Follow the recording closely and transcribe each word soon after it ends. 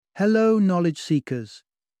Hello, knowledge seekers.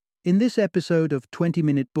 In this episode of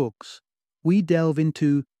 20-Minute Books, we delve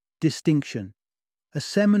into Distinction, a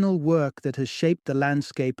seminal work that has shaped the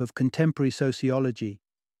landscape of contemporary sociology.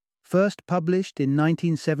 First published in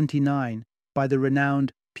 1979 by the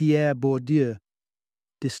renowned Pierre Bourdieu,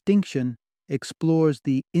 Distinction explores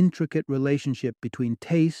the intricate relationship between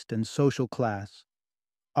taste and social class,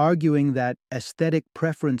 arguing that aesthetic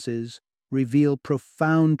preferences reveal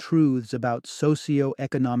profound truths about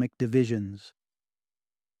socio-economic divisions.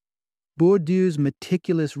 Bourdieu's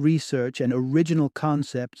meticulous research and original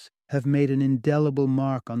concepts have made an indelible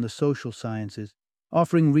mark on the social sciences,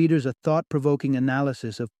 offering readers a thought-provoking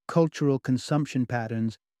analysis of cultural consumption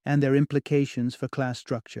patterns and their implications for class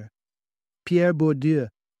structure. Pierre Bourdieu,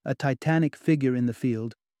 a titanic figure in the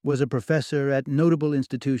field, was a professor at notable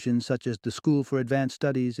institutions such as the School for Advanced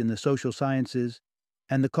Studies in the Social Sciences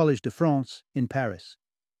and the Collège de France in Paris.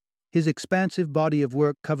 His expansive body of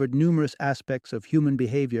work covered numerous aspects of human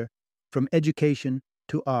behavior, from education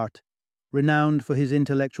to art. Renowned for his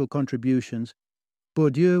intellectual contributions,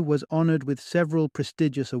 Bourdieu was honored with several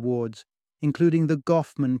prestigious awards, including the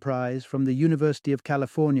Goffman Prize from the University of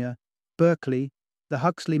California, Berkeley, the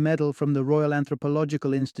Huxley Medal from the Royal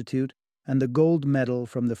Anthropological Institute, and the Gold Medal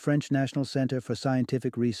from the French National Center for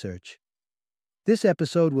Scientific Research. This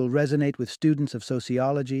episode will resonate with students of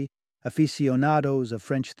sociology, aficionados of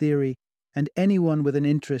French theory, and anyone with an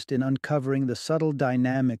interest in uncovering the subtle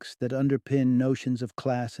dynamics that underpin notions of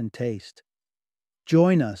class and taste.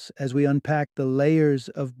 Join us as we unpack the layers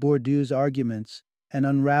of Bourdieu's arguments and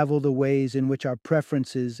unravel the ways in which our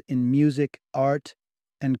preferences in music, art,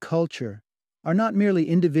 and culture are not merely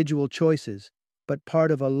individual choices, but part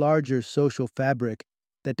of a larger social fabric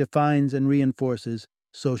that defines and reinforces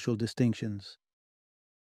social distinctions.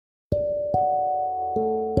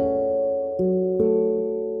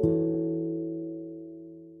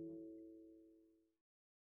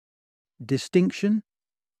 Distinction,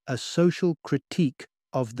 a social critique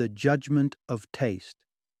of the judgment of taste.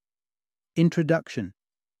 Introduction: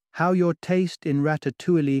 how your taste in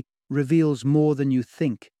ratatouille reveals more than you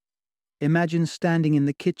think. Imagine standing in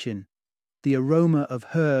the kitchen, the aroma of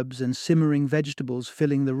herbs and simmering vegetables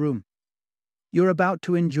filling the room. You're about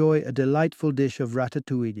to enjoy a delightful dish of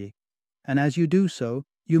ratatouille, and as you do so,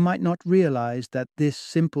 you might not realize that this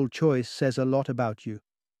simple choice says a lot about you,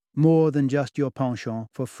 more than just your penchant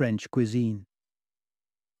for French cuisine.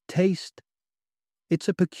 Taste. It's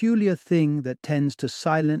a peculiar thing that tends to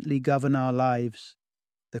silently govern our lives.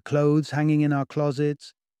 The clothes hanging in our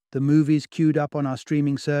closets, the movies queued up on our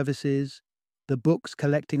streaming services, the books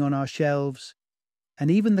collecting on our shelves,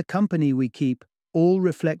 and even the company we keep all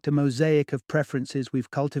reflect a mosaic of preferences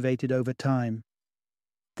we've cultivated over time.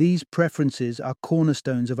 These preferences are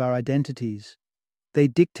cornerstones of our identities. They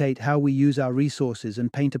dictate how we use our resources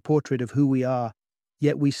and paint a portrait of who we are,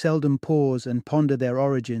 yet we seldom pause and ponder their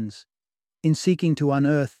origins. In seeking to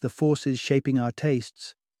unearth the forces shaping our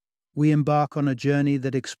tastes, we embark on a journey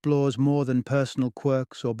that explores more than personal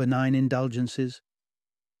quirks or benign indulgences.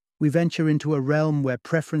 We venture into a realm where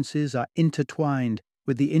preferences are intertwined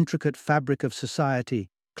with the intricate fabric of society,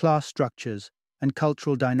 class structures, and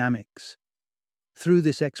cultural dynamics. Through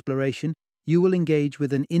this exploration, you will engage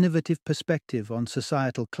with an innovative perspective on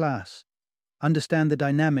societal class, understand the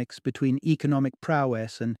dynamics between economic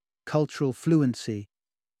prowess and cultural fluency,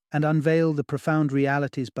 and unveil the profound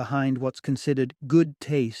realities behind what's considered good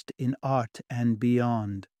taste in art and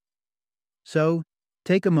beyond. So,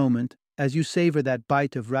 take a moment, as you savor that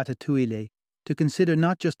bite of ratatouille, to consider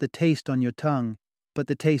not just the taste on your tongue, but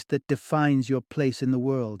the taste that defines your place in the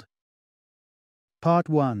world. Part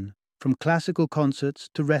 1. From classical concerts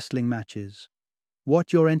to wrestling matches.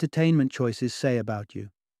 What your entertainment choices say about you.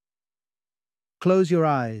 Close your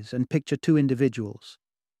eyes and picture two individuals.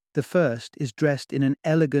 The first is dressed in an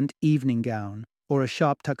elegant evening gown or a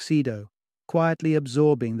sharp tuxedo, quietly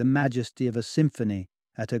absorbing the majesty of a symphony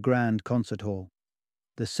at a grand concert hall.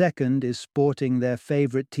 The second is sporting their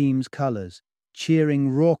favorite team's colors, cheering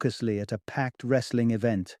raucously at a packed wrestling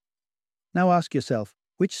event. Now ask yourself,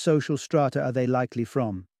 which social strata are they likely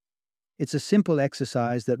from? It's a simple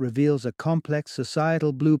exercise that reveals a complex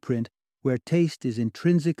societal blueprint where taste is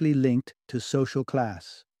intrinsically linked to social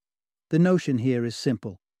class. The notion here is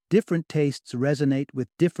simple. Different tastes resonate with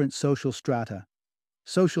different social strata.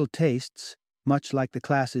 Social tastes, much like the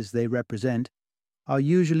classes they represent, are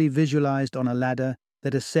usually visualized on a ladder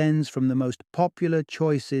that ascends from the most popular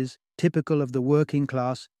choices typical of the working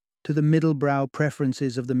class to the middle-brow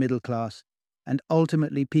preferences of the middle class, and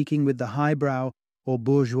ultimately peaking with the highbrow or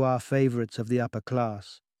bourgeois favorites of the upper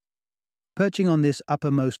class. Perching on this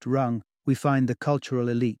uppermost rung, we find the cultural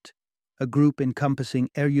elite, a group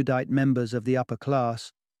encompassing erudite members of the upper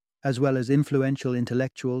class, as well as influential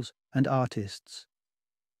intellectuals and artists.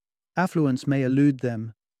 Affluence may elude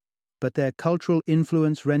them, but their cultural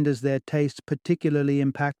influence renders their tastes particularly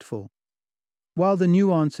impactful. While the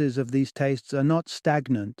nuances of these tastes are not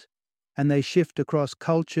stagnant, and they shift across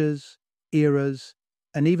cultures, eras,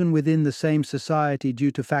 and even within the same society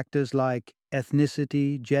due to factors like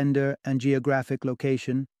ethnicity, gender, and geographic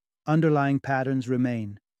location, underlying patterns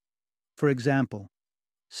remain. For example,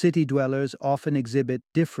 city dwellers often exhibit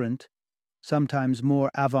different, sometimes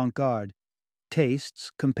more avant-garde,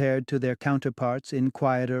 tastes compared to their counterparts in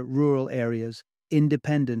quieter rural areas,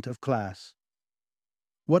 independent of class.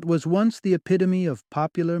 What was once the epitome of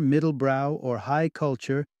popular middle-brow or high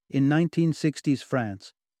culture in 1960s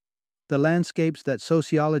France, the landscapes that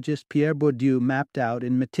sociologist Pierre Bourdieu mapped out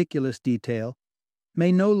in meticulous detail,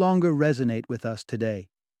 may no longer resonate with us today.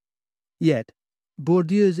 Yet,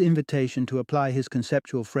 Bourdieu's invitation to apply his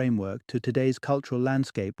conceptual framework to today's cultural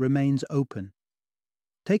landscape remains open.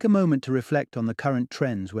 Take a moment to reflect on the current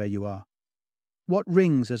trends where you are. What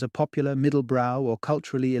rings as a popular middle-brow or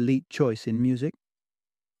culturally elite choice in music?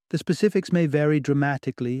 The specifics may vary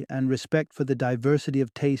dramatically, and respect for the diversity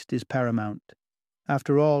of taste is paramount.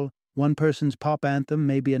 After all, one person's pop anthem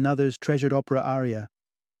may be another's treasured opera aria.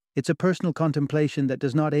 It's a personal contemplation that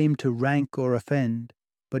does not aim to rank or offend,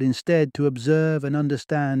 but instead to observe and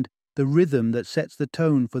understand the rhythm that sets the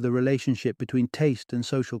tone for the relationship between taste and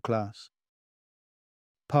social class.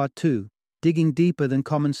 Part 2. Digging deeper than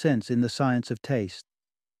common sense in the science of taste.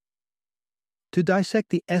 To dissect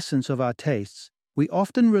the essence of our tastes, we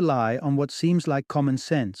often rely on what seems like common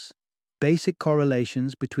sense, basic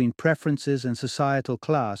correlations between preferences and societal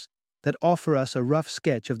class that offer us a rough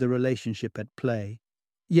sketch of the relationship at play.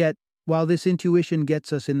 Yet, while this intuition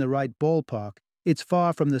gets us in the right ballpark, it's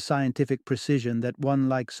far from the scientific precision that one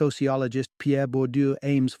like sociologist Pierre Bourdieu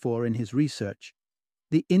aims for in his research.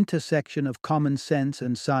 The intersection of common sense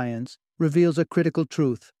and science reveals a critical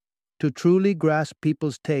truth. To truly grasp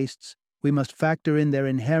people's tastes, we must factor in their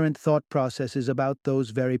inherent thought processes about those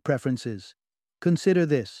very preferences. Consider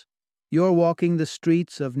this. You're walking the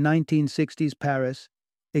streets of 1960s Paris,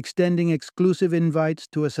 extending exclusive invites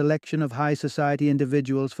to a selection of high society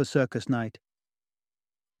individuals for circus night.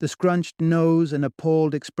 The scrunched nose and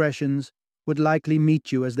appalled expressions would likely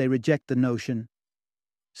meet you as they reject the notion,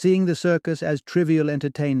 seeing the circus as trivial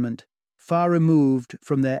entertainment, far removed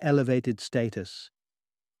from their elevated status.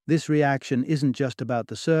 This reaction isn't just about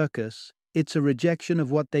the circus, it's a rejection of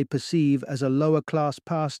what they perceive as a lower-class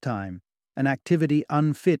pastime, an activity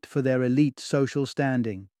unfit for their elite social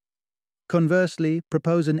standing. Conversely,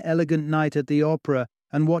 propose an elegant night at the opera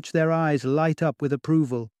and watch their eyes light up with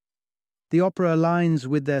approval. The opera aligns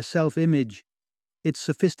with their self-image. It's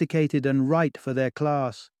sophisticated and right for their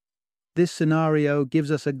class. This scenario gives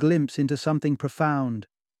us a glimpse into something profound.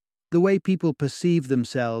 The way people perceive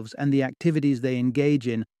themselves and the activities they engage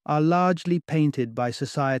in are largely painted by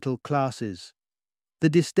societal classes. The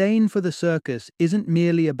disdain for the circus isn't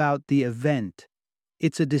merely about the event.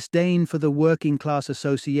 It's a disdain for the working class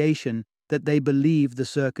association that they believe the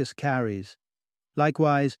circus carries.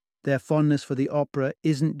 Likewise, their fondness for the opera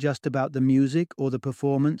isn't just about the music or the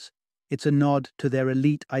performance, it's a nod to their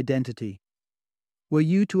elite identity. Were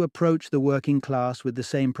you to approach the working class with the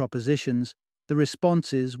same propositions, the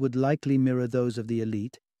responses would likely mirror those of the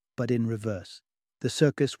elite, but in reverse. The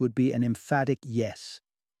circus would be an emphatic yes,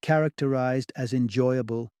 characterized as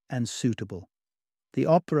enjoyable and suitable. The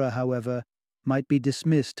opera, however, might be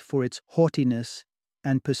dismissed for its haughtiness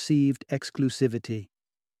and perceived exclusivity.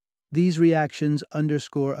 These reactions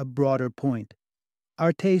underscore a broader point.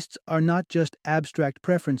 Our tastes are not just abstract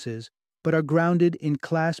preferences, but are grounded in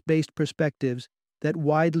class-based perspectives that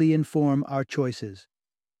widely inform our choices.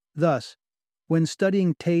 Thus, when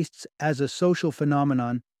studying tastes as a social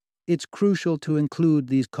phenomenon, it's crucial to include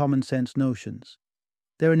these common-sense notions.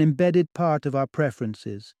 They're an embedded part of our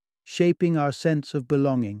preferences, shaping our sense of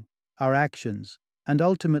belonging, our actions, and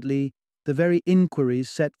ultimately, the very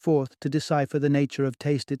inquiries set forth to decipher the nature of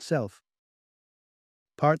taste itself.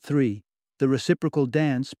 Part 3. The reciprocal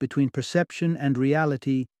dance between perception and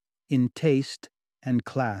reality in taste and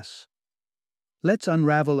class. Let's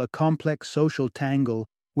unravel a complex social tangle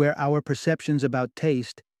where our perceptions about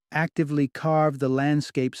taste actively carve the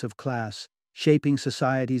landscapes of class, shaping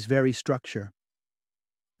society's very structure.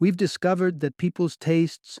 We've discovered that people's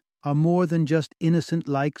tastes are more than just innocent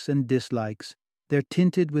likes and dislikes. They're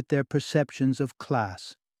tinted with their perceptions of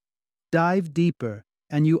class. Dive deeper,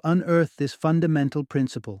 and you unearth this fundamental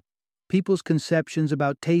principle. People's conceptions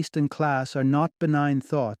about taste and class are not benign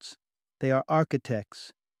thoughts. They are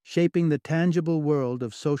architects, shaping the tangible world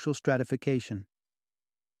of social stratification.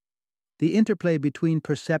 The interplay between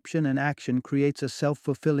perception and action creates a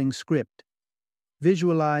self-fulfilling script.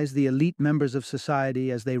 Visualize the elite members of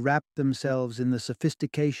society as they wrap themselves in the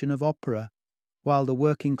sophistication of opera, while the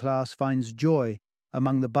working class finds joy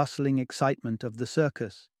among the bustling excitement of the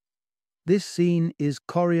circus. This scene is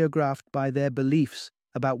choreographed by their beliefs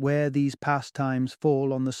about where these pastimes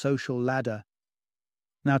fall on the social ladder.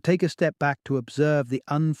 Now take a step back to observe the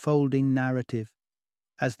unfolding narrative.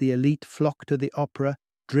 As the elite flock to the opera,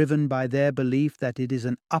 driven by their belief that it is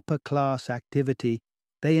an upper-class activity,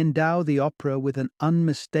 they endow the opera with an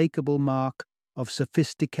unmistakable mark of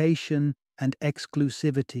sophistication and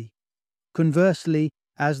exclusivity. Conversely,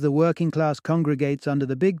 as the working class congregates under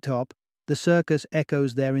the big top, the circus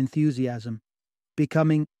echoes their enthusiasm,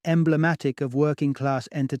 becoming emblematic of working class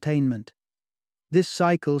entertainment. This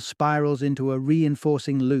cycle spirals into a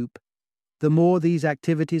reinforcing loop. The more these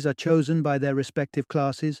activities are chosen by their respective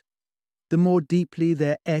classes, the more deeply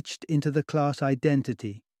they're etched into the class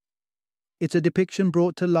identity. It's a depiction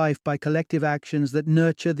brought to life by collective actions that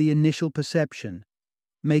nurture the initial perception,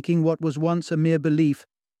 making what was once a mere belief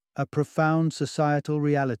a profound societal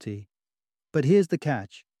reality. But here's the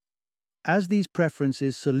catch. As these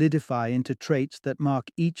preferences solidify into traits that mark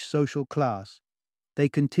each social class, they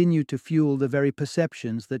continue to fuel the very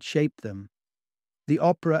perceptions that shape them. The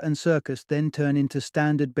opera and circus then turn into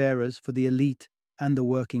standard bearers for the elite and the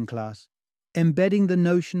working class, embedding the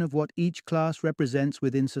notion of what each class represents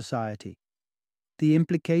within society. The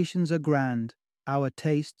implications are grand. Our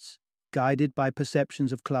tastes, guided by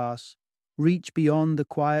perceptions of class, reach beyond the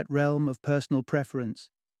quiet realm of personal preference,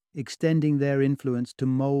 extending their influence to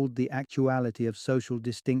mold the actuality of social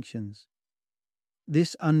distinctions.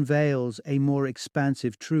 This unveils a more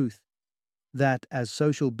expansive truth, that as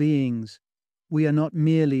social beings, we are not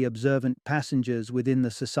merely observant passengers within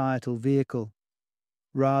the societal vehicle.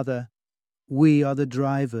 Rather, we are the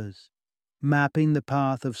drivers, mapping the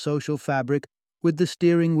path of social fabric with the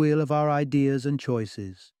steering wheel of our ideas and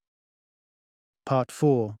choices. Part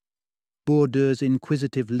 4. Bourdieu's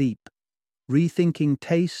Inquisitive Leap. Rethinking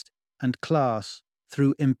taste and class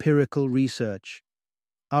through empirical research.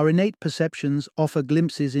 Our innate perceptions offer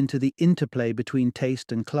glimpses into the interplay between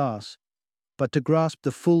taste and class, but to grasp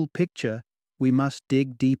the full picture, we must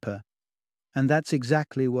dig deeper. And that's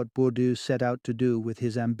exactly what Bourdieu set out to do with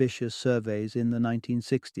his ambitious surveys in the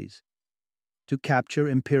 1960s. To capture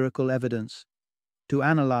empirical evidence, to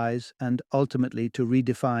analyze and ultimately to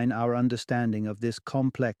redefine our understanding of this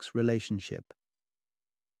complex relationship.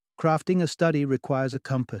 Crafting a study requires a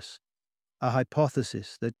compass, a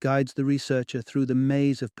hypothesis that guides the researcher through the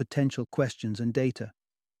maze of potential questions and data.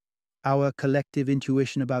 Our collective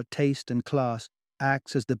intuition about taste and class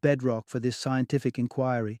acts as the bedrock for this scientific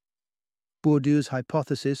inquiry. Bourdieu's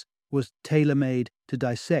hypothesis was tailor-made to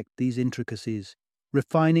dissect these intricacies,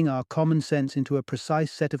 refining our common sense into a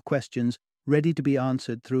precise set of questions ready to be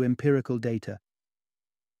answered through empirical data.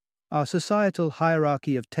 Our societal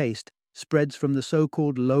hierarchy of taste spreads from the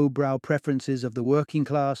so-called lowbrow preferences of the working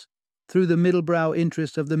class through the middlebrow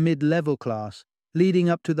interests of the mid-level class, leading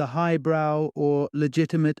up to the highbrow or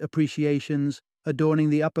legitimate appreciations adorning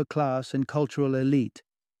the upper class and cultural elite.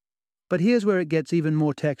 But here's where it gets even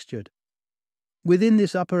more textured. Within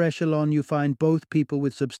this upper echelon you find both people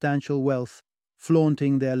with substantial wealth,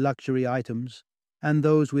 flaunting their luxury items, and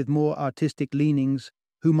those with more artistic leanings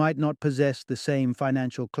who might not possess the same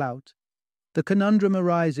financial clout. The conundrum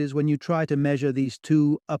arises when you try to measure these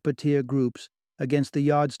two upper-tier groups against the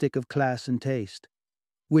yardstick of class and taste.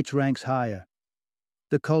 Which ranks higher?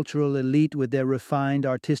 The cultural elite with their refined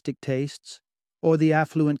artistic tastes, or the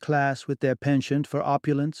affluent class with their penchant for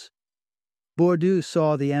opulence? Bourdieu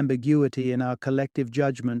saw the ambiguity in our collective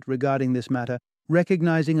judgment regarding this matter,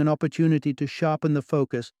 recognizing an opportunity to sharpen the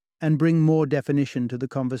focus and bring more definition to the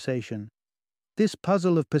conversation. This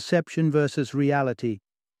puzzle of perception versus reality,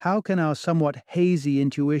 how can our somewhat hazy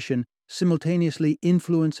intuition simultaneously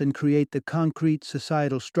influence and create the concrete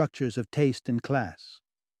societal structures of taste and class?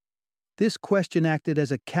 This question acted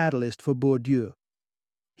as a catalyst for Bourdieu.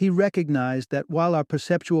 He recognized that while our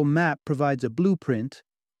perceptual map provides a blueprint,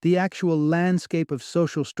 the actual landscape of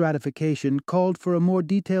social stratification called for a more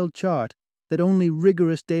detailed chart that only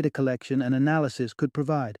rigorous data collection and analysis could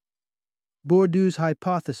provide. Bourdieu's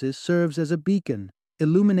hypothesis serves as a beacon,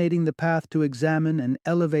 illuminating the path to examine and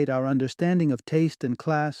elevate our understanding of taste and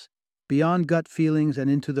class beyond gut feelings and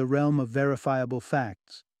into the realm of verifiable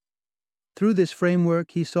facts. Through this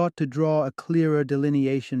framework, he sought to draw a clearer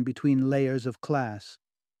delineation between layers of class,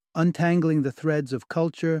 untangling the threads of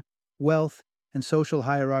culture, wealth, and social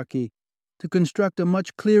hierarchy to construct a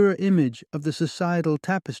much clearer image of the societal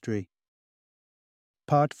tapestry.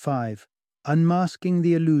 Part 5. Unmasking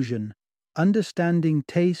the Illusion. Understanding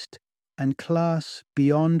Taste and Class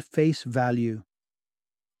Beyond Face Value.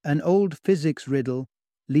 An old physics riddle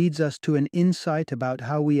leads us to an insight about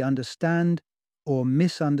how we understand or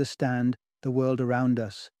misunderstand the world around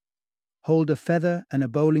us. Hold a feather and a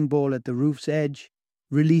bowling ball at the roof's edge,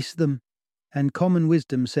 release them, and common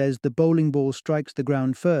wisdom says the bowling ball strikes the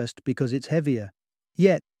ground first because it's heavier.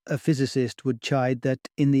 Yet, a physicist would chide that,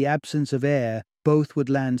 in the absence of air, both would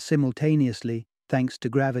land simultaneously, thanks to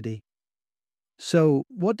gravity. So,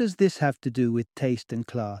 what does this have to do with taste and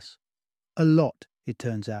class? A lot, it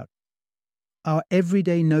turns out. Our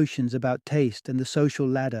everyday notions about taste and the social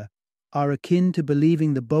ladder are akin to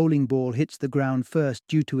believing the bowling ball hits the ground first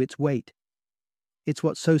due to its weight. It's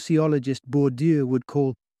what sociologist Bourdieu would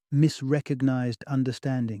call misrecognized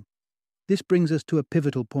understanding. This brings us to a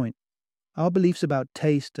pivotal point. Our beliefs about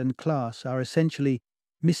taste and class are essentially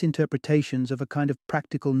misinterpretations of a kind of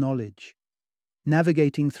practical knowledge.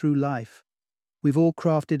 Navigating through life, we've all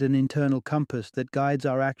crafted an internal compass that guides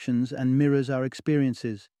our actions and mirrors our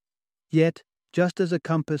experiences. Yet, just as a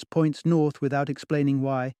compass points north without explaining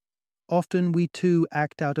why, often we too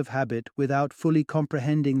act out of habit without fully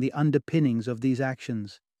comprehending the underpinnings of these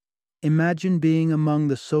actions. Imagine being among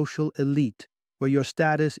the social elite, where your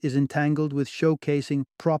status is entangled with showcasing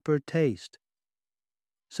proper taste.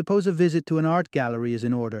 Suppose a visit to an art gallery is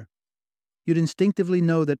in order. You'd instinctively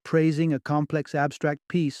know that praising a complex abstract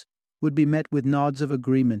piece would be met with nods of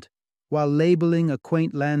agreement, while labeling a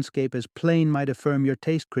quaint landscape as plain might affirm your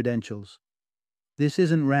taste credentials. This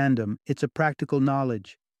isn't random, it's a practical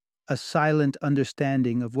knowledge, a silent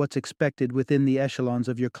understanding of what's expected within the echelons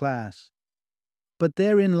of your class. But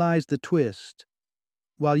therein lies the twist.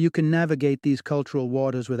 While you can navigate these cultural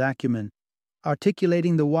waters with acumen,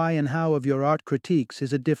 articulating the why and how of your art critiques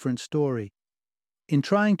is a different story. In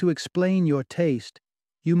trying to explain your taste,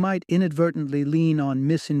 you might inadvertently lean on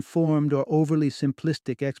misinformed or overly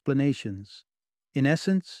simplistic explanations. In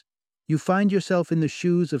essence, you find yourself in the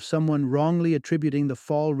shoes of someone wrongly attributing the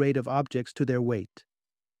fall rate of objects to their weight.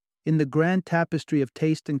 In the grand tapestry of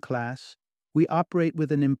taste and class, we operate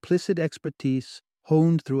with an implicit expertise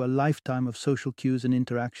honed through a lifetime of social cues and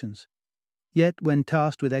interactions. Yet, when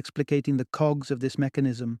tasked with explicating the cogs of this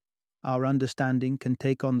mechanism, our understanding can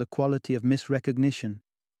take on the quality of misrecognition,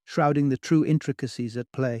 shrouding the true intricacies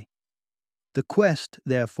at play. The quest,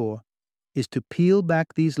 therefore, is to peel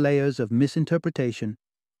back these layers of misinterpretation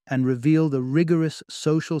and reveal the rigorous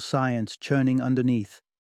social science churning underneath.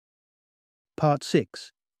 Part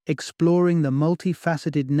 6. Exploring the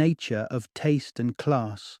multifaceted nature of taste and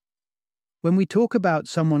class. When we talk about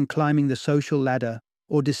someone climbing the social ladder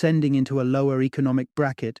or descending into a lower economic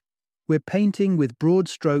bracket, we're painting with broad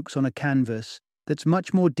strokes on a canvas that's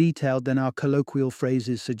much more detailed than our colloquial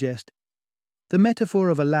phrases suggest. The metaphor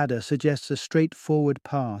of a ladder suggests a straightforward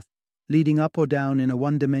path, leading up or down in a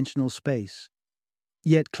one-dimensional space.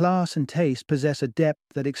 Yet class and taste possess a depth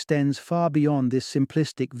that extends far beyond this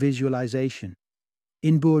simplistic visualization.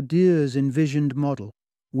 In Bourdieu's envisioned model,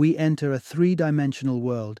 we enter a three-dimensional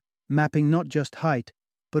world, mapping not just height,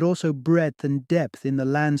 but also breadth and depth in the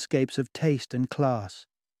landscapes of taste and class.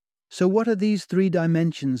 So what are these three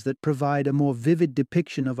dimensions that provide a more vivid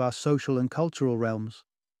depiction of our social and cultural realms?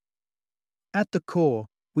 At the core,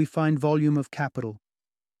 we find volume of capital.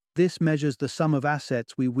 This measures the sum of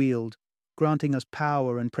assets we wield, granting us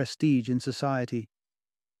power and prestige in society.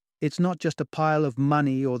 It's not just a pile of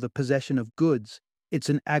money or the possession of goods, it's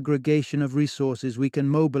an aggregation of resources we can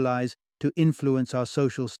mobilize to influence our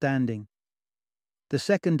social standing. The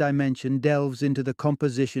second dimension delves into the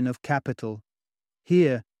composition of capital.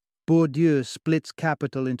 Here, Bourdieu splits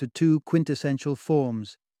capital into two quintessential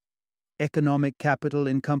forms. Economic capital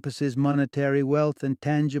encompasses monetary wealth and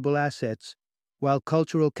tangible assets, while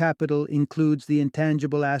cultural capital includes the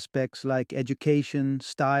intangible aspects like education,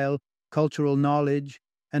 style, cultural knowledge,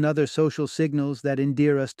 and other social signals that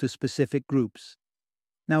endear us to specific groups.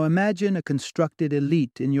 Now imagine a constructed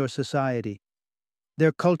elite in your society.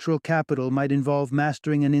 Their cultural capital might involve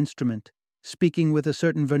mastering an instrument, speaking with a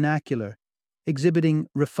certain vernacular, exhibiting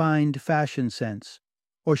refined fashion sense,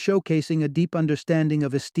 or showcasing a deep understanding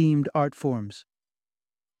of esteemed art forms.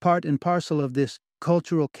 Part and parcel of this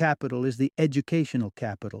cultural capital is the educational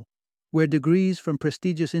capital, where degrees from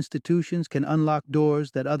prestigious institutions can unlock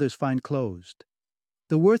doors that others find closed.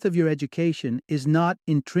 The worth of your education is not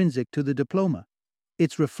intrinsic to the diploma.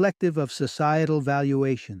 It's reflective of societal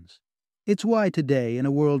valuations. It's why today, in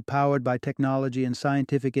a world powered by technology and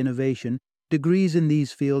scientific innovation, degrees in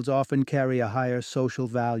these fields often carry a higher social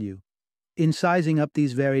value. In sizing up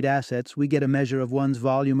these varied assets, we get a measure of one's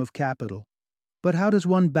volume of capital. But how does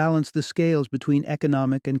one balance the scales between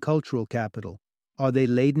economic and cultural capital? Are they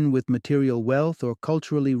laden with material wealth or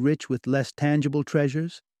culturally rich with less tangible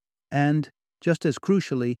treasures? And, just as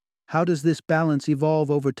crucially, how does this balance evolve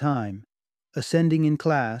over time, ascending in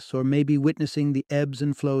class or maybe witnessing the ebbs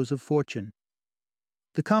and flows of fortune?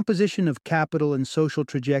 The composition of capital and social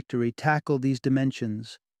trajectory tackle these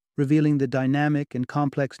dimensions, revealing the dynamic and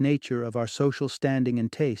complex nature of our social standing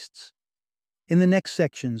and tastes. In the next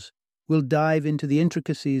sections, we'll dive into the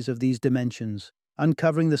intricacies of these dimensions,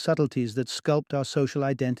 uncovering the subtleties that sculpt our social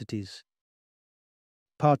identities.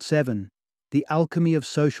 Part 7. The Alchemy of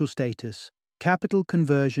Social Status, Capital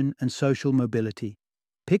Conversion and Social Mobility.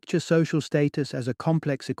 Picture social status as a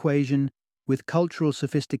complex equation, with cultural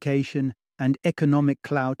sophistication and economic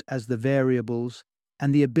clout as the variables,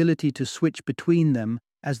 and the ability to switch between them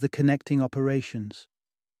as the connecting operations.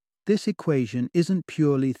 This equation isn't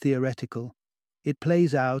purely theoretical. It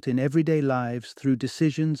plays out in everyday lives through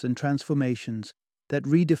decisions and transformations that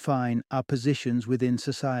redefine our positions within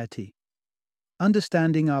society.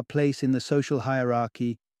 Understanding our place in the social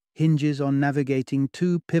hierarchy hinges on navigating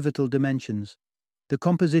two pivotal dimensions: the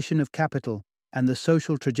composition of capital and the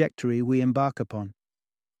social trajectory we embark upon.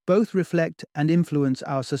 Both reflect and influence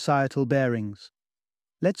our societal bearings.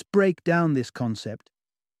 Let's break down this concept.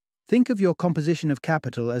 Think of your composition of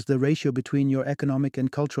capital as the ratio between your economic and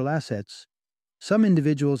cultural assets. Some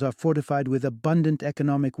individuals are fortified with abundant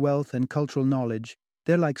economic wealth and cultural knowledge.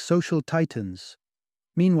 They're like social titans.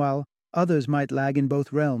 Meanwhile, others might lag in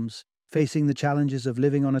both realms, facing the challenges of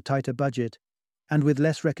living on a tighter budget and with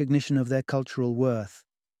less recognition of their cultural worth.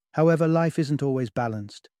 However, life isn't always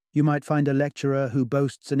balanced. You might find a lecturer who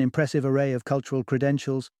boasts an impressive array of cultural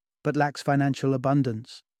credentials but lacks financial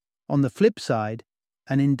abundance. On the flip side,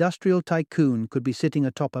 an industrial tycoon could be sitting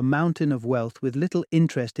atop a mountain of wealth with little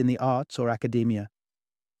interest in the arts or academia.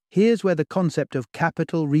 Here's where the concept of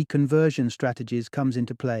capital reconversion strategies comes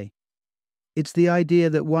into play. It's the idea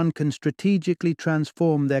that one can strategically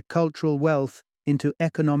transform their cultural wealth into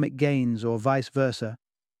economic gains or vice versa.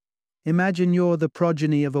 Imagine you're the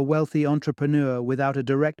progeny of a wealthy entrepreneur without a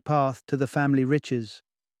direct path to the family riches.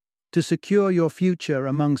 To secure your future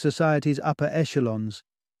among society's upper echelons,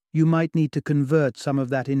 you might need to convert some of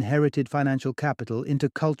that inherited financial capital into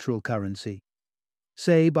cultural currency,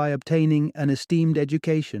 say by obtaining an esteemed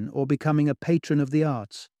education or becoming a patron of the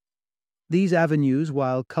arts. These avenues,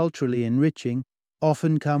 while culturally enriching,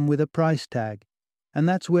 often come with a price tag, and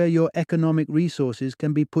that's where your economic resources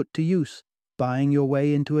can be put to use, buying your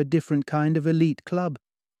way into a different kind of elite club.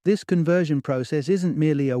 This conversion process isn't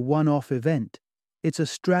merely a one-off event. It's a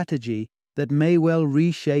strategy that may well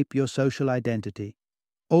reshape your social identity,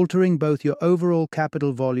 altering both your overall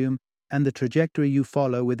capital volume and the trajectory you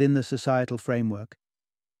follow within the societal framework.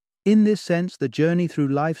 In this sense, the journey through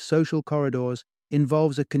life's social corridors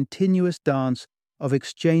involves a continuous dance of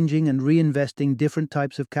exchanging and reinvesting different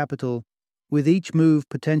types of capital, with each move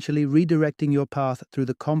potentially redirecting your path through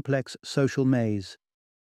the complex social maze.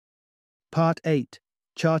 Part 8.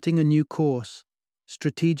 Charting a New Course,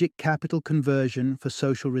 Strategic Capital Conversion for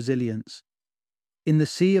Social Resilience. In the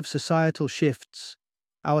sea of societal shifts,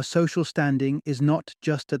 our social standing is not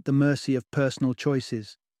just at the mercy of personal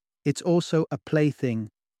choices. It's also a plaything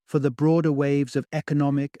for the broader waves of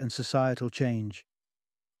economic and societal change.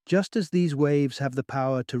 Just as these waves have the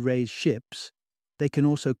power to raise ships, they can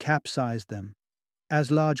also capsize them,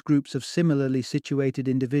 as large groups of similarly situated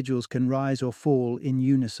individuals can rise or fall in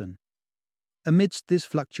unison. Amidst this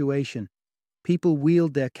fluctuation, people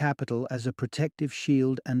wield their capital as a protective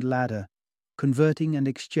shield and ladder, converting and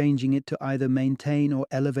exchanging it to either maintain or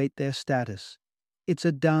elevate their status. It's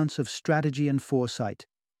a dance of strategy and foresight,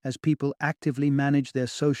 as people actively manage their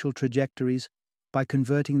social trajectories by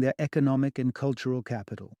converting their economic and cultural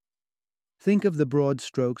capital. Think of the broad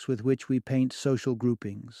strokes with which we paint social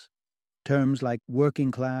groupings. Terms like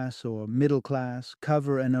working class or middle class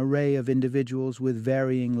cover an array of individuals with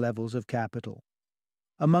varying levels of capital.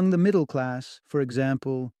 Among the middle class, for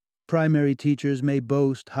example, primary teachers may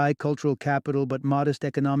boast high cultural capital but modest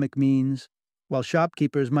economic means, while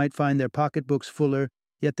shopkeepers might find their pocketbooks fuller,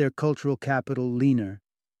 yet their cultural capital leaner.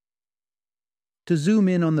 To zoom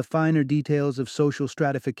in on the finer details of social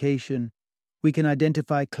stratification, we can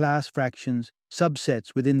identify class fractions,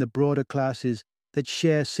 subsets within the broader classes that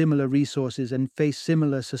share similar resources and face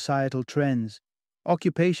similar societal trends.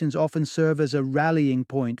 Occupations often serve as a rallying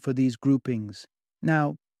point for these groupings.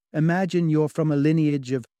 Now, imagine you're from a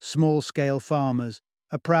lineage of small-scale farmers,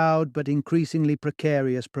 a proud but increasingly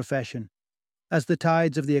precarious profession. As the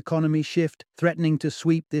tides of the economy shift, threatening to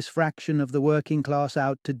sweep this fraction of the working class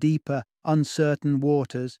out to deeper, uncertain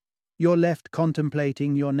waters, you're left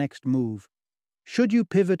contemplating your next move. Should you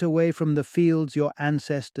pivot away from the fields your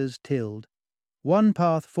ancestors tilled? One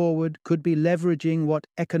path forward could be leveraging what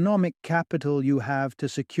economic capital you have to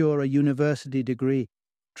secure a university degree,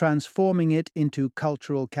 transforming it into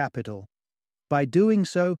cultural capital. By doing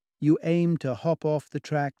so, you aim to hop off the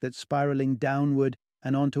track that's spiraling downward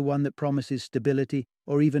and onto one that promises stability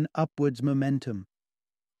or even upwards momentum.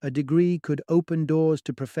 A degree could open doors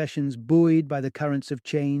to professions buoyed by the currents of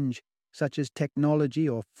change, such as technology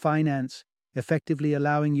or finance, effectively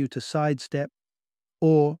allowing you to sidestep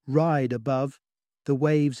or ride above the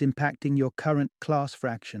waves impacting your current class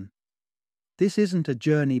fraction. This isn't a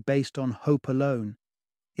journey based on hope alone.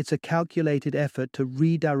 It's a calculated effort to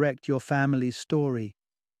redirect your family's story.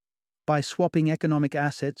 By swapping economic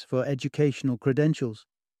assets for educational credentials,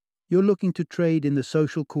 you're looking to trade in the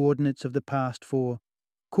social coordinates of the past for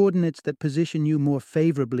coordinates that position you more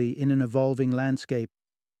favorably in an evolving landscape.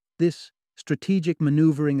 This strategic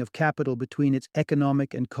maneuvering of capital between its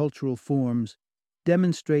economic and cultural forms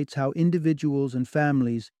demonstrates how individuals and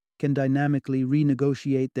families can dynamically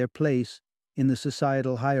renegotiate their place in the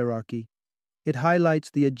societal hierarchy. It highlights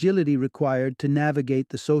the agility required to navigate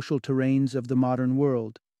the social terrains of the modern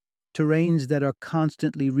world, terrains that are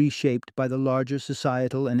constantly reshaped by the larger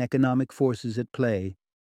societal and economic forces at play.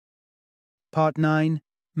 Part 9.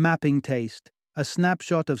 Mapping Taste, a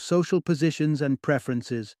snapshot of social positions and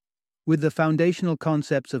preferences. With the foundational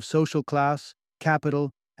concepts of social class,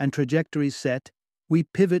 capital, and trajectories set, we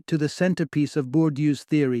pivot to the centerpiece of Bourdieu's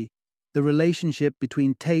theory, the relationship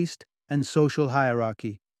between taste and social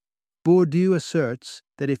hierarchy. Bourdieu asserts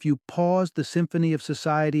that if you paused the symphony of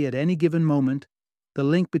society at any given moment, the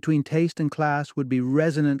link between taste and class would be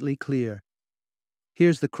resonantly clear.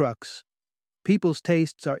 Here's the crux. People's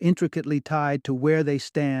tastes are intricately tied to where they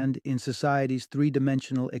stand in society's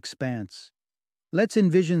three-dimensional expanse. Let's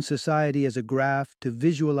envision society as a graph to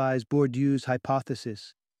visualize Bourdieu's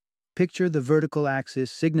hypothesis. Picture the vertical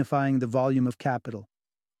axis signifying the volume of capital.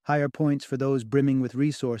 Higher points for those brimming with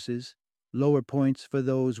resources, lower points for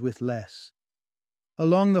those with less.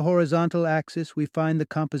 Along the horizontal axis, we find the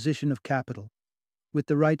composition of capital, with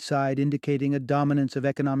the right side indicating a dominance of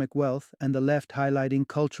economic wealth and the left highlighting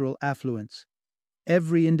cultural affluence.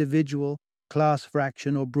 Every individual, class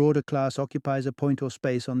fraction, or broader class occupies a point or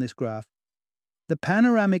space on this graph. The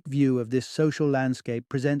panoramic view of this social landscape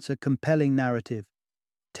presents a compelling narrative.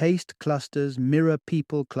 Taste clusters mirror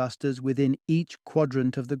people clusters within each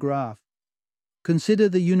quadrant of the graph. Consider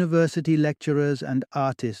the university lecturers and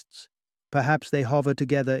artists. Perhaps they hover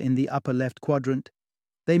together in the upper left quadrant.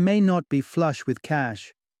 They may not be flush with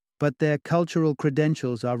cash, but their cultural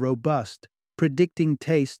credentials are robust, predicting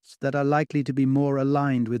tastes that are likely to be more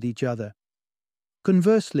aligned with each other.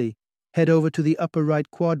 Conversely, head over to the upper right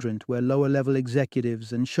quadrant where lower-level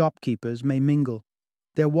executives and shopkeepers may mingle.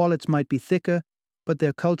 Their wallets might be thicker, but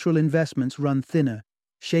their cultural investments run thinner,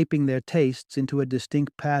 shaping their tastes into a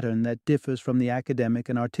distinct pattern that differs from the academic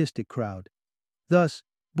and artistic crowd. Thus,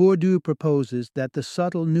 Bourdieu proposes that the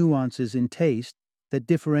subtle nuances in taste that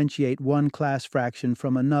differentiate one class fraction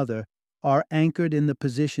from another are anchored in the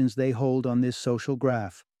positions they hold on this social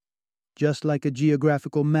graph. Just like a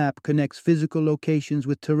geographical map connects physical locations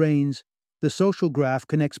with terrains, the social graph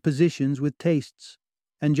connects positions with tastes.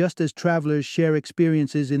 And just as travelers share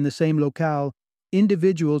experiences in the same locale,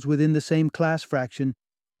 individuals within the same class fraction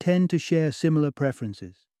tend to share similar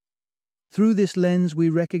preferences. Through this lens, we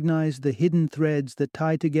recognize the hidden threads that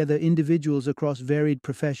tie together individuals across varied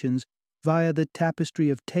professions via the tapestry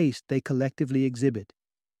of taste they collectively exhibit.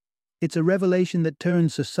 It's a revelation that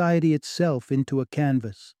turns society itself into a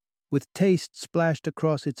canvas, with taste splashed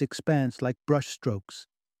across its expanse like brushstrokes,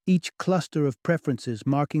 each cluster of preferences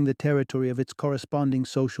marking the territory of its corresponding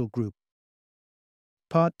social group.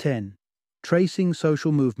 Part 10. Tracing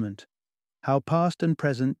Social Movement. How Past and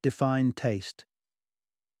Present Define Taste.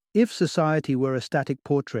 If society were a static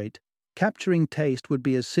portrait, capturing taste would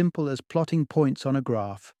be as simple as plotting points on a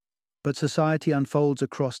graph. But society unfolds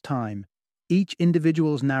across time, each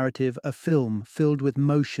individual's narrative a film filled with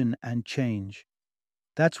motion and change.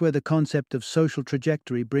 That's where the concept of social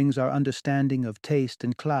trajectory brings our understanding of taste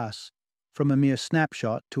and class from a mere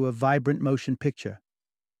snapshot to a vibrant motion picture.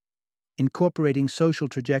 Incorporating social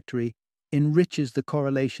trajectory enriches the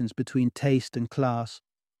correlations between taste and class,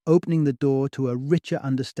 opening the door to a richer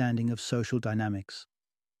understanding of social dynamics.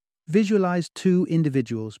 Visualize two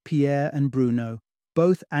individuals, Pierre and Bruno,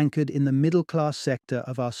 both anchored in the middle-class sector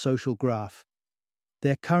of our social graph.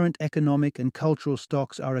 Their current economic and cultural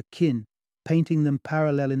stocks are akin, painting them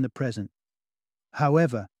parallel in the present.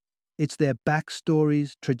 However, it's their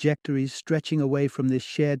backstories, trajectories stretching away from this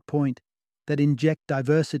shared point that inject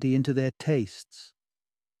diversity into their tastes.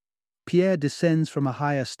 Pierre descends from a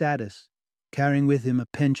higher status, carrying with him a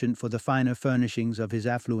penchant for the finer furnishings of his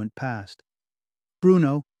affluent past.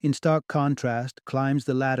 Bruno, in stark contrast, climbs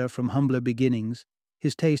the ladder from humbler beginnings,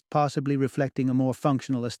 his taste possibly reflecting a more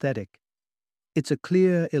functional aesthetic. It's a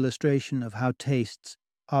clear illustration of how tastes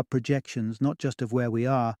are projections not just of where we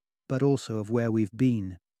are, but also of where we've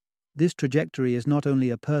been. This trajectory is not only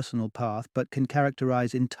a personal path, but can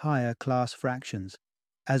characterize entire class fractions.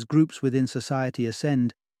 As groups within society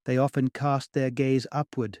ascend, they often cast their gaze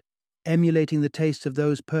upward, emulating the tastes of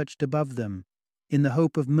those perched above them, in the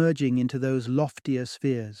hope of merging into those loftier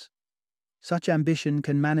spheres. Such ambition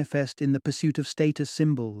can manifest in the pursuit of status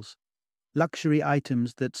symbols, luxury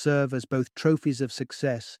items that serve as both trophies of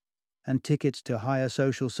success and tickets to higher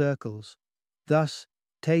social circles. Thus,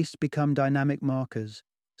 tastes become dynamic markers,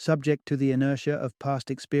 subject to the inertia of past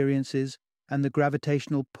experiences and the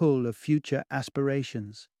gravitational pull of future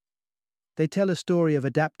aspirations. They tell a story of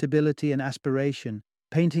adaptability and aspiration,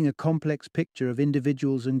 painting a complex picture of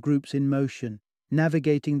individuals and groups in motion,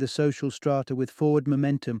 navigating the social strata with forward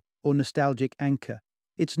momentum or nostalgic anchor.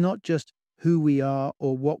 It's not just who we are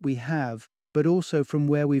or what we have, but also from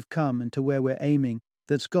where we've come and to where we're aiming,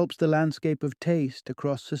 that sculpts the landscape of taste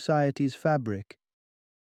across society's fabric.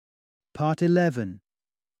 Part 11.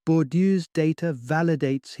 Bourdieu's data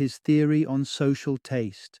validates his theory on social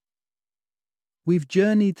taste. We've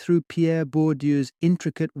journeyed through Pierre Bourdieu's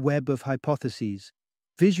intricate web of hypotheses,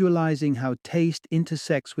 visualizing how taste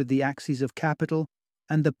intersects with the axes of capital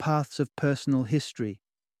and the paths of personal history.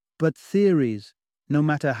 But theories, no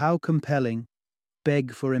matter how compelling,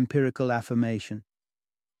 beg for empirical affirmation.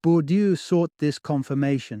 Bourdieu sought this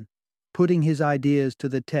confirmation, putting his ideas to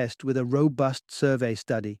the test with a robust survey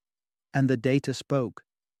study, and the data spoke.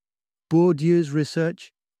 Bourdieu's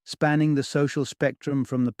research, spanning the social spectrum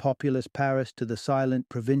from the populous Paris to the silent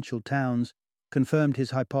provincial towns, confirmed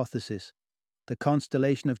his hypothesis. The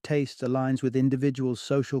constellation of tastes aligns with individuals'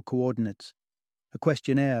 social coordinates. A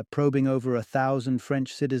questionnaire probing over 1,000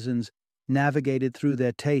 French citizens navigated through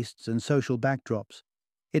their tastes and social backdrops.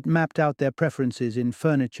 It mapped out their preferences in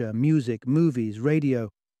furniture, music, movies, radio,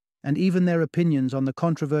 and even their opinions on the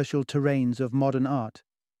controversial terrains of modern art.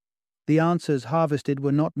 The answers harvested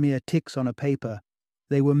were not mere ticks on a paper.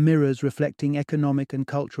 They were mirrors reflecting economic and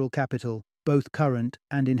cultural capital, both current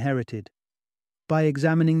and inherited. By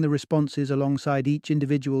examining the responses alongside each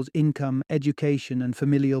individual's income, education, and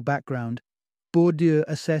familial background, Bourdieu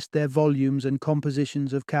assessed their volumes and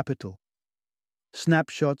compositions of capital.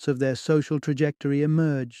 Snapshots of their social trajectory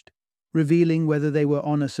emerged, revealing whether they were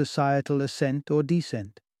on a societal ascent or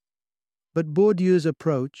descent. But Bourdieu's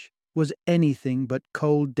approach was anything but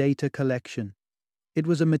cold data collection. It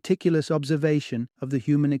was a meticulous observation of the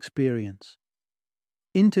human experience.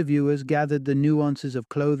 Interviewers gathered the nuances of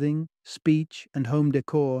clothing, speech, and home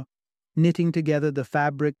decor, knitting together the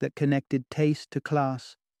fabric that connected taste to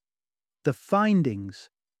class. The findings,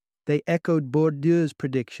 they echoed Bourdieu's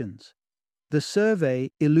predictions. The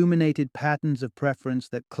survey illuminated patterns of preference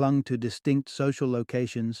that clung to distinct social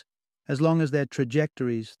locations, as long as their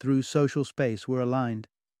trajectories through social space were aligned.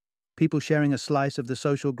 People sharing a slice of the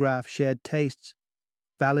social graph shared tastes,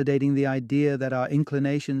 validating the idea that our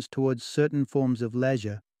inclinations towards certain forms of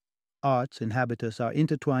leisure, arts, and habitus are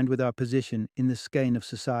intertwined with our position in the skein of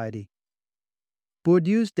society.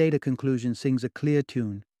 Bourdieu's data conclusion sings a clear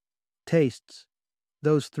tune. Tastes,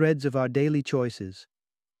 those threads of our daily choices,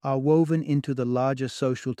 are woven into the larger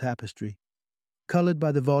social tapestry, colored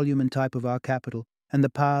by the volume and type of our capital and the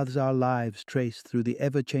paths our lives trace through the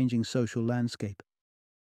ever-changing social landscape.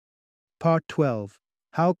 Part 12.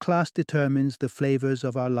 How class determines the flavors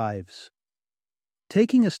of our lives.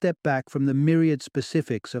 Taking a step back from the myriad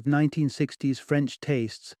specifics of 1960s French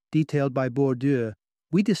tastes detailed by Bourdieu,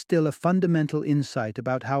 we distill a fundamental insight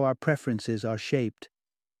about how our preferences are shaped.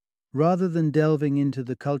 Rather than delving into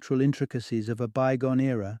the cultural intricacies of a bygone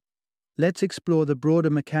era, let's explore the broader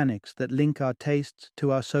mechanics that link our tastes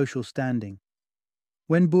to our social standing.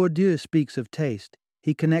 When Bourdieu speaks of taste,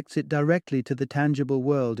 he connects it directly to the tangible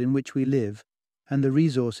world in which we live and the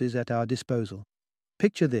resources at our disposal.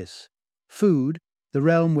 Picture this. Food, the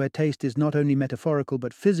realm where taste is not only metaphorical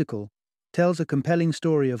but physical, tells a compelling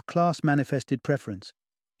story of class-manifested preference.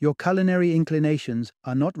 Your culinary inclinations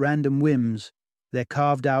are not random whims. They're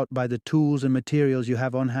carved out by the tools and materials you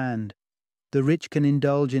have on hand. The rich can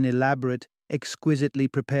indulge in elaborate, exquisitely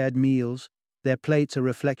prepared meals. Their plates a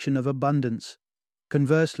reflection of abundance.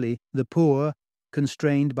 Conversely, the poor,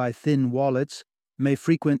 constrained by thin wallets, may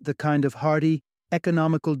frequent the kind of hearty,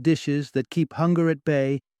 economical dishes that keep hunger at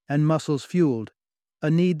bay and muscles fueled,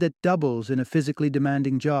 a need that doubles in a physically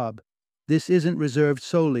demanding job. This isn't reserved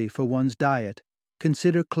solely for one's diet.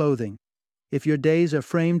 Consider clothing. If your days are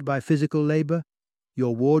framed by physical labor,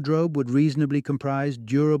 your wardrobe would reasonably comprise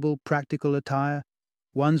durable, practical attire,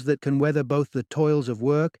 ones that can weather both the toils of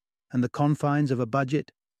work and the confines of a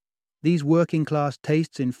budget. These working-class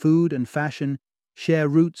tastes in food and fashion share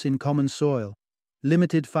roots in common soil,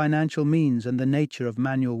 limited financial means, and the nature of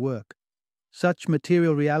manual work. Such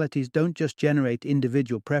material realities don't just generate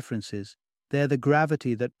individual preferences, they're the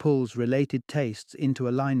gravity that pulls related tastes into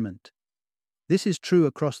alignment. This is true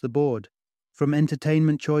across the board, from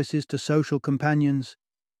entertainment choices to social companions,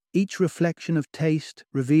 each reflection of taste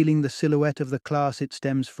revealing the silhouette of the class it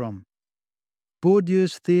stems from.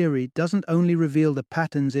 Bourdieu's theory doesn't only reveal the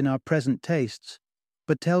patterns in our present tastes,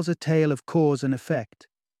 but tells a tale of cause and effect.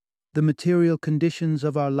 The material conditions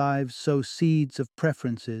of our lives sow seeds of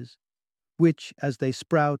preferences, which, as they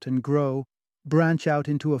sprout and grow, branch out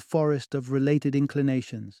into a forest of related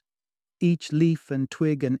inclinations, each leaf and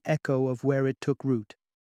twig an echo of where it took root.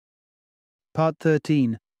 Part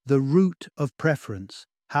 13. The Root of Preference: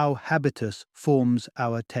 How Habitus Forms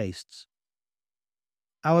Our Tastes.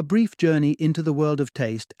 Our brief journey into the world of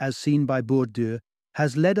taste, as seen by Bourdieu,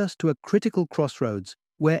 has led us to a critical crossroads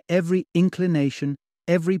where every inclination,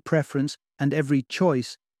 every preference, and every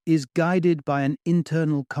choice is guided by an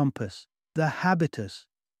internal compass, the habitus.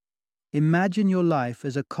 Imagine your life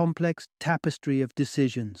as a complex tapestry of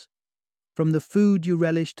decisions. From the food you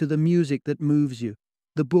relish to the music that moves you,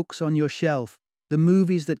 the books on your shelf, the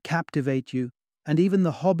movies that captivate you, and even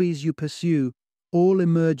the hobbies you pursue, all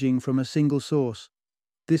emerging from a single source.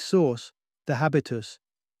 This source, the habitus,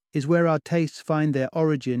 is where our tastes find their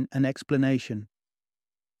origin and explanation.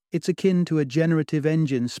 It's akin to a generative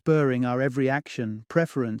engine spurring our every action,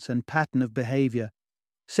 preference, and pattern of behavior,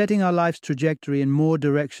 setting our life's trajectory in more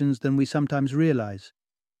directions than we sometimes realize.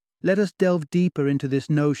 Let us delve deeper into this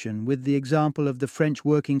notion with the example of the French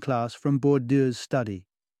working class from Bourdieu's study.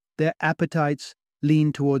 Their appetites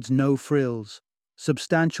lean towards no frills,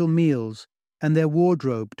 substantial meals, and their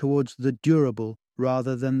wardrobe towards the durable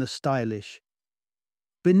rather than the stylish.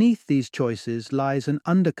 Beneath these choices lies an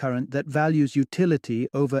undercurrent that values utility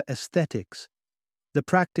over aesthetics, the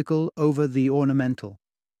practical over the ornamental.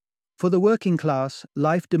 For the working class,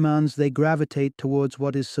 life demands they gravitate towards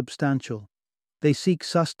what is substantial. They seek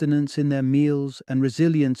sustenance in their meals and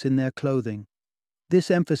resilience in their clothing. This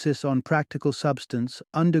emphasis on practical substance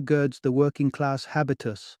undergirds the working class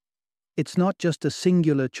habitus. It's not just a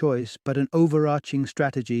singular choice, but an overarching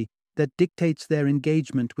strategy that dictates their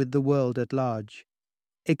engagement with the world at large.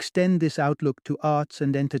 Extend this outlook to arts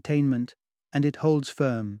and entertainment, and it holds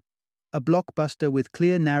firm. A blockbuster with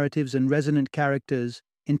clear narratives and resonant characters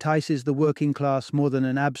entices the working class more than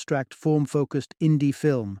an abstract, form-focused indie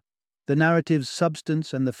film. The narrative's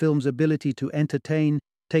substance and the film's ability to entertain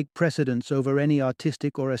take precedence over any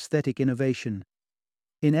artistic or aesthetic innovation.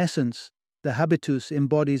 In essence, the habitus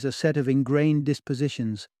embodies a set of ingrained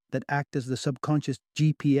dispositions that act as the subconscious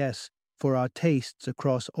GPS for our tastes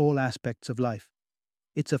across all aspects of life.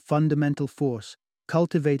 It's a fundamental force,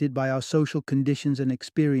 cultivated by our social conditions and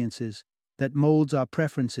experiences, that molds our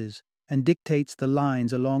preferences and dictates the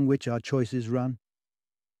lines along which our choices run.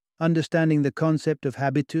 Understanding the concept of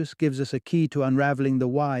habitus gives us a key to unraveling the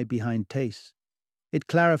why behind tastes. It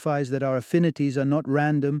clarifies that our affinities are not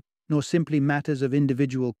random nor simply matters of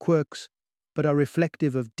individual quirks, but are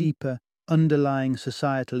reflective of deeper, underlying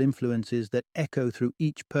societal influences that echo through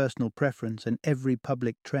each personal preference and every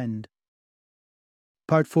public trend.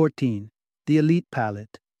 Part 14. The Elite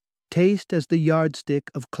Palate. Taste as the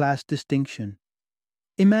yardstick of class distinction.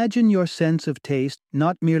 Imagine your sense of taste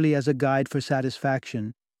not merely as a guide for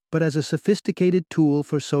satisfaction, but as a sophisticated tool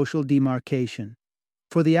for social demarcation.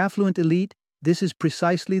 For the affluent elite, this is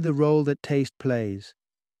precisely the role that taste plays.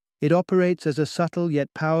 It operates as a subtle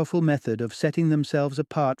yet powerful method of setting themselves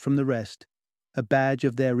apart from the rest, a badge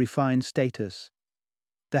of their refined status.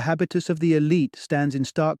 The habitus of the elite stands in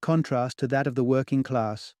stark contrast to that of the working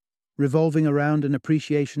class, revolving around an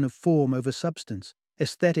appreciation of form over substance,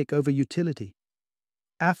 aesthetic over utility.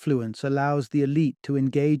 Affluence allows the elite to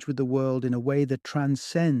engage with the world in a way that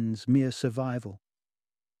transcends mere survival.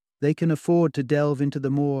 They can afford to delve into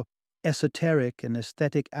the more esoteric and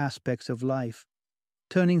aesthetic aspects of life,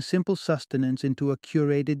 turning simple sustenance into a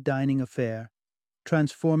curated dining affair,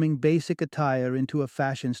 transforming basic attire into a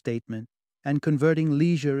fashion statement, and converting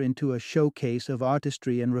leisure into a showcase of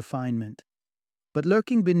artistry and refinement. But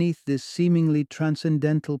lurking beneath this seemingly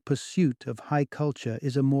transcendental pursuit of high culture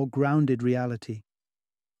is a more grounded reality.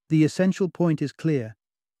 The essential point is clear.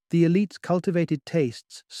 The elite's cultivated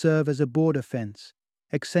tastes serve as a border fence,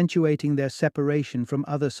 accentuating their separation from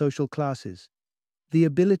other social classes. The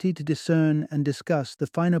ability to discern and discuss the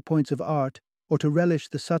finer points of art or to relish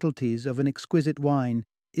the subtleties of an exquisite wine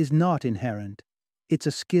is not inherent. It's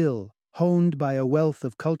a skill honed by a wealth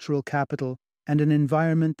of cultural capital and an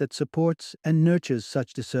environment that supports and nurtures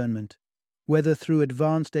such discernment. Whether through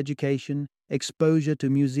advanced education, exposure to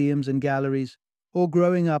museums and galleries, or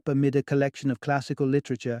growing up amid a collection of classical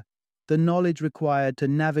literature, the knowledge required to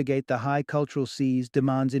navigate the high cultural seas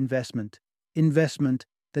demands investment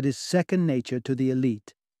that is second nature to the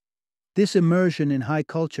elite. This immersion in high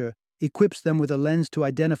culture equips them with a lens to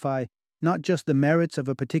identify not just the merits of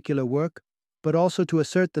a particular work, but also to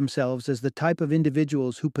assert themselves as the type of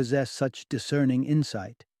individuals who possess such discerning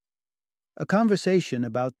insight. A conversation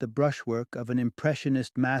about the brushwork of an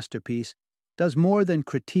impressionist masterpiece does more than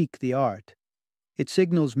critique the art. It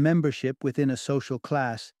signals membership within a social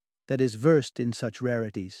class that is versed in such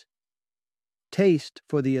rarities. Taste,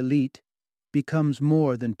 for the elite, becomes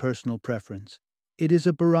more than personal preference. It is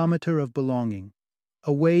a barometer of belonging,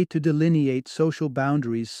 a way to delineate social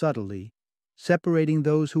boundaries subtly, separating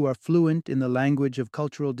those who are fluent in the language of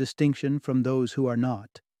cultural distinction from those who are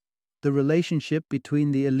not. The relationship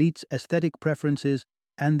between the elite's aesthetic preferences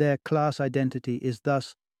and their class identity is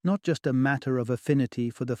thus not just a matter of affinity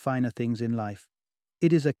for the finer things in life.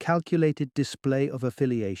 It is a calculated display of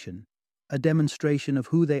affiliation, a demonstration of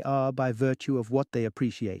who they are by virtue of what they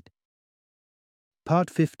appreciate.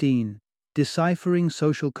 Part 15. Deciphering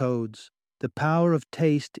Social Codes, the Power of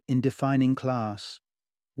Taste in Defining Class.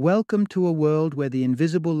 Welcome to a world where the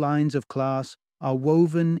invisible lines of class are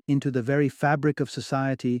woven into the very fabric of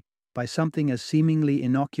society by something as seemingly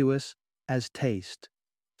innocuous as taste.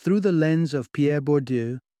 Through the lens of Pierre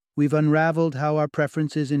Bourdieu, we've unraveled how our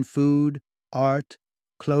preferences in food, art,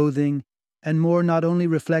 clothing, and more not only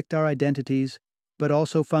reflect our identities, but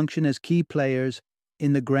also function as key players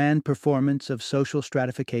in the grand performance of social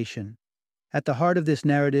stratification. At the heart of this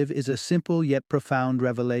narrative is a simple yet profound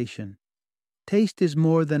revelation. Taste is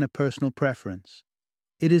more than a personal preference.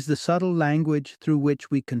 It is the subtle language through which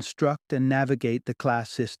we construct and navigate the class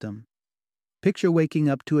system. Picture waking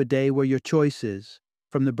up to a day where your choices,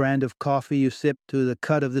 from the brand of coffee you sip to the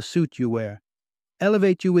cut of the suit you wear,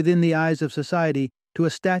 elevate you within the eyes of society to a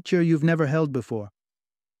stature you've never held before.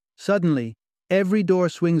 Suddenly, every door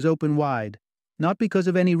swings open wide, not because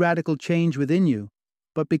of any radical change within you,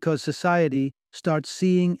 but because society starts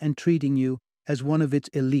seeing and treating you as one of its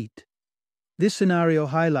elite. This scenario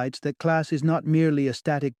highlights that class is not merely a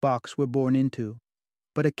static box we're born into,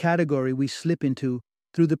 but a category we slip into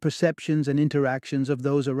through the perceptions and interactions of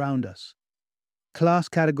those around us. Class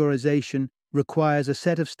categorization requires a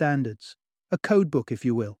set of standards, a codebook, if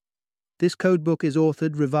you will. This codebook is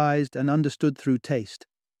authored, revised, and understood through taste.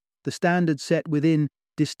 The standards set within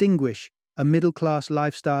distinguish a middle-class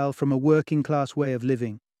lifestyle from a working-class way of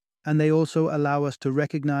living, and they also allow us to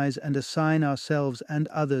recognize and assign ourselves and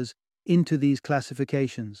others into these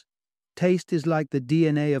classifications. Taste is like the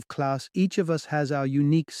DNA of class. Each of us has our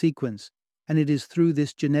unique sequence, and it is through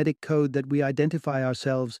this genetic code that we identify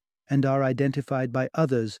ourselves and are identified by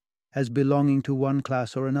others as belonging to one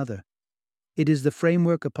class or another. It is the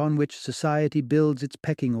framework upon which society builds its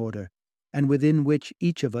pecking order, and within which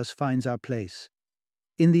each of us finds our place.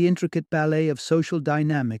 In the intricate ballet of social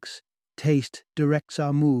dynamics, taste directs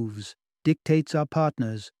our moves, dictates our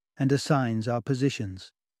partners, and assigns our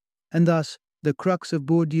positions. And thus, the crux of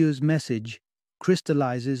Bourdieu's message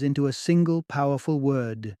crystallizes into a single powerful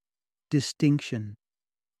word: distinction.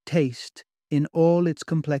 Taste, in all its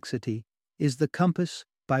complexity, is the compass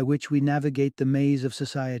by which we navigate the maze of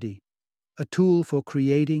society, a tool for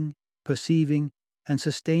creating, perceiving, and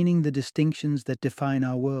sustaining the distinctions that define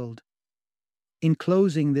our world. In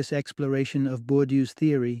closing this exploration of Bourdieu's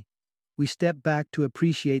theory, we step back to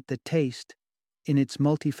appreciate that taste, in its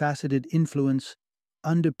multifaceted influence,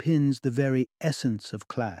 underpins the very essence of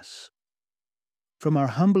class. From our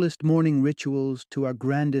humblest morning rituals to our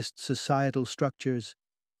grandest societal structures,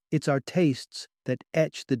 it's our tastes that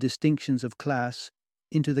etch the distinctions of class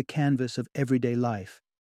into the canvas of everyday life.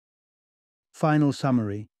 Final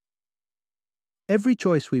summary. Every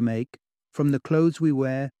choice we make, from the clothes we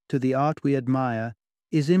wear to the art we admire,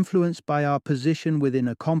 is influenced by our position within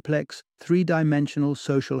a complex, three-dimensional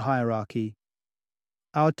social hierarchy.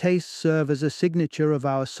 Our tastes serve as a signature of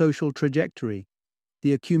our social trajectory,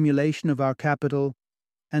 the accumulation of our capital,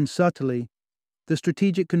 and subtly, the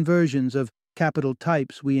strategic conversions of capital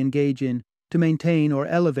types we engage in to maintain or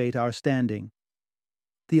elevate our standing.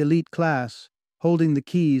 The elite class, holding the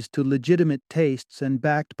keys to legitimate tastes and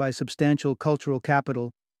backed by substantial cultural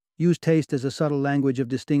capital, use taste as a subtle language of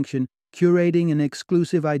distinction, curating an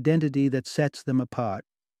exclusive identity that sets them apart.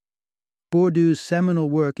 Bourdieu's seminal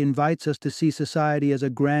work invites us to see society as a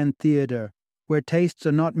grand theater, where tastes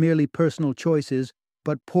are not merely personal choices,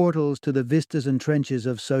 but portals to the vistas and trenches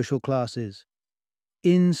of social classes.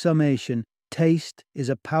 In summation, taste is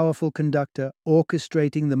a powerful conductor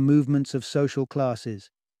orchestrating the movements of social classes.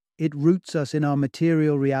 It roots us in our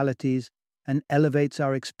material realities and elevates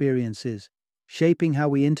our experiences, shaping how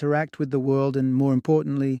we interact with the world and, more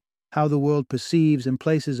importantly, how the world perceives and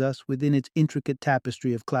places us within its intricate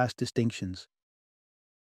tapestry of class distinctions.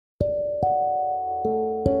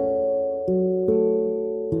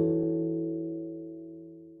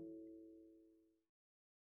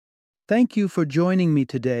 Thank you for joining me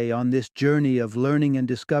today on this journey of learning and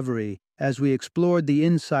discovery as we explored the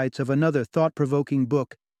insights of another thought-provoking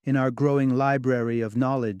book in our growing library of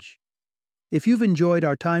knowledge. If you've enjoyed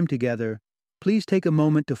our time together, please take a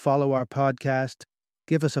moment to follow our podcast,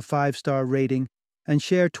 give us a 5-star rating, and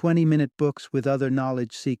share 20-minute books with other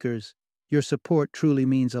knowledge seekers. Your support truly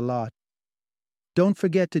means a lot. Don't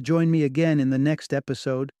forget to join me again in the next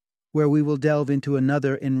episode, where we will delve into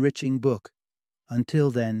another enriching book.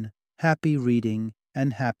 Until then, happy reading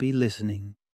and happy listening.